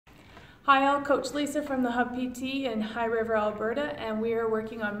Hi all, Coach Lisa from the Hub PT in High River, Alberta, and we are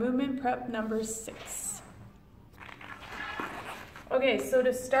working on movement prep number 6. Okay, so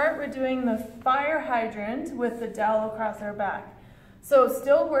to start, we're doing the fire hydrant with the dowel across our back. So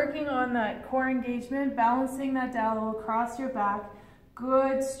still working on that core engagement, balancing that dowel across your back.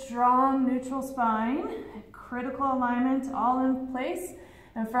 Good, strong, neutral spine, critical alignment all in place.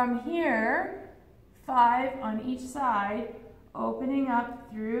 And from here, 5 on each side, opening up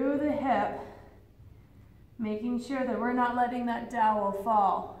through the hip, making sure that we're not letting that dowel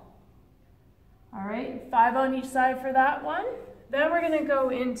fall. All right, 5 on each side for that one. Then we're gonna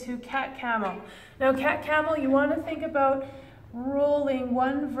go into cat camel. Now cat camel, you wanna think about rolling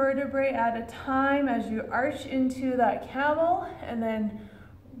one vertebrae at a time as you arch into that camel, and then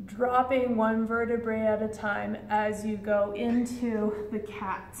dropping one vertebrae at a time as you go into the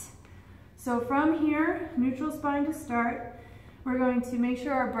cat. So from here, neutral spine to start, we're going to make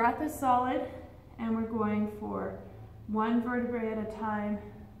sure our breath is solid, and we're going for one vertebrae at a time,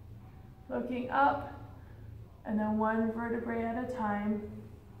 looking up, and then one vertebrae at a time,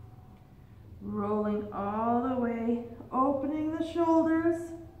 rolling all the way, opening the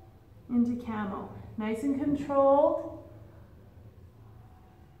shoulders into camel. Nice and controlled.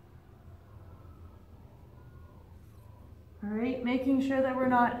 All right, making sure that we're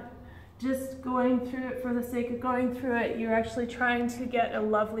not just going through it for the sake of going through it. You're actually trying to get a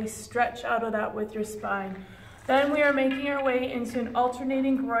lovely stretch out of that with your spine. Then we are making our way into an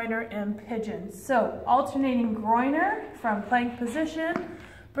alternating groiner and pigeon. So alternating groiner from plank position,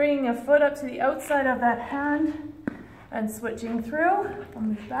 bringing a foot up to the outside of that hand and switching through. I'll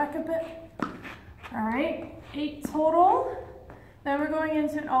move back a bit. All right, 8 total. Then we're going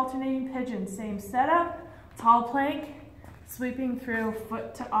into an alternating pigeon. Same setup, tall plank, sweeping through,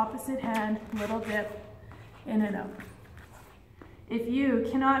 foot to opposite hand, little dip, in and out. If you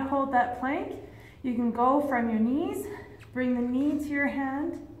cannot hold that plank, you can go from your knees, bring the knee to your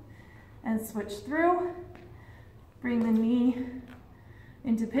hand, and switch through. Bring the knee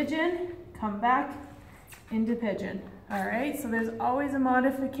into pigeon, come back into pigeon. All right, so there's always a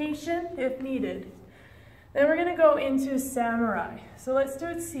modification if needed. Then we're gonna go into samurai. So let's do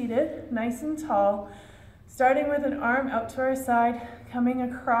it seated, nice and tall. Starting with an arm out to our side, coming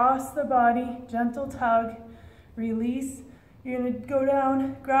across the body, gentle tug, release. You're gonna go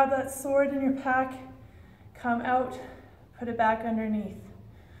down, grab that sword in your pack, come out, put it back underneath.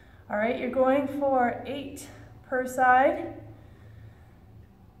 All right, you're going for 8 per side,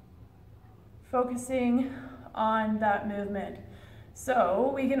 focusing on that movement.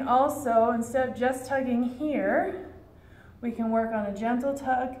 So we can also, instead of just tugging here, we can work on a gentle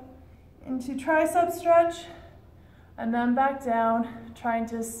tug into tricep stretch, and then back down, trying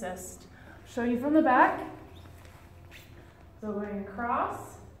to assist. Show you from the back. So going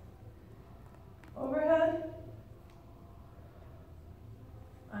across, overhead,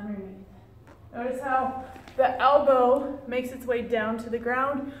 underneath. Notice how the elbow makes its way down to the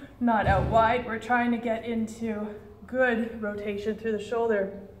ground, not out wide. We're trying to get into good rotation through the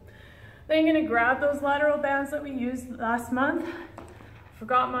shoulder. Then you're gonna grab those lateral bands that we used last month.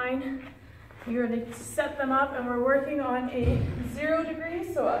 Forgot mine. You're gonna set them up, and we're working on a 0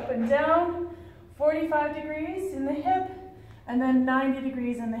 degree, so up and down, 45 degrees in the hip, and then 90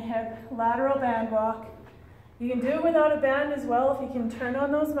 degrees in the hip, lateral band walk. You can do it without a band as well if you can turn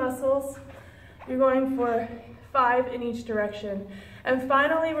on those muscles. You're going for 5 in each direction. And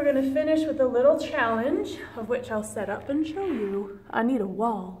finally, we're gonna finish with a little challenge, of which I'll set up and show you. I need a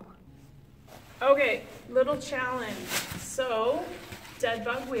wall. Okay, little challenge. So, dead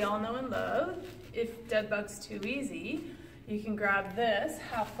bug we all know and love. If dead bug's too easy, you can grab this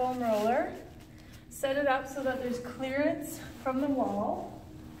half foam roller, set it up so that there's clearance from the wall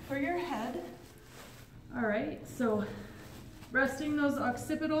for your head. All right, so resting those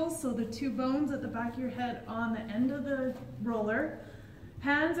occipitals, so the 2 bones at the back of your head on the end of the roller.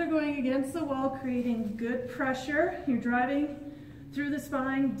 Hands are going against the wall, creating good pressure. You're driving through the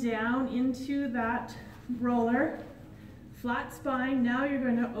spine down into that roller. Flat spine. Now you're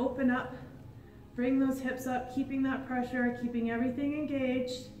going to open up, bring those hips up, keeping that pressure, keeping everything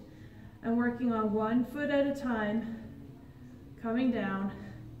engaged, and working on 1 foot at a time, coming down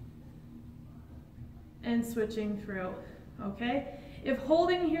and switching through. Okay? If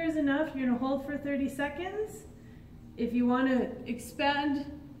holding here is enough, you're going to hold for 30 seconds. If you want to expand,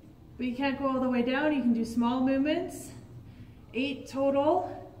 but you can't go all the way down, you can do small movements. 8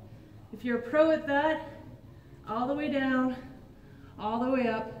 total. If you're a pro at that, all the way down, all the way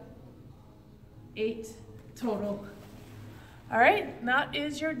up, 8 total. All right, that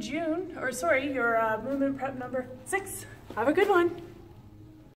is your your movement prep number 6. Have a good one.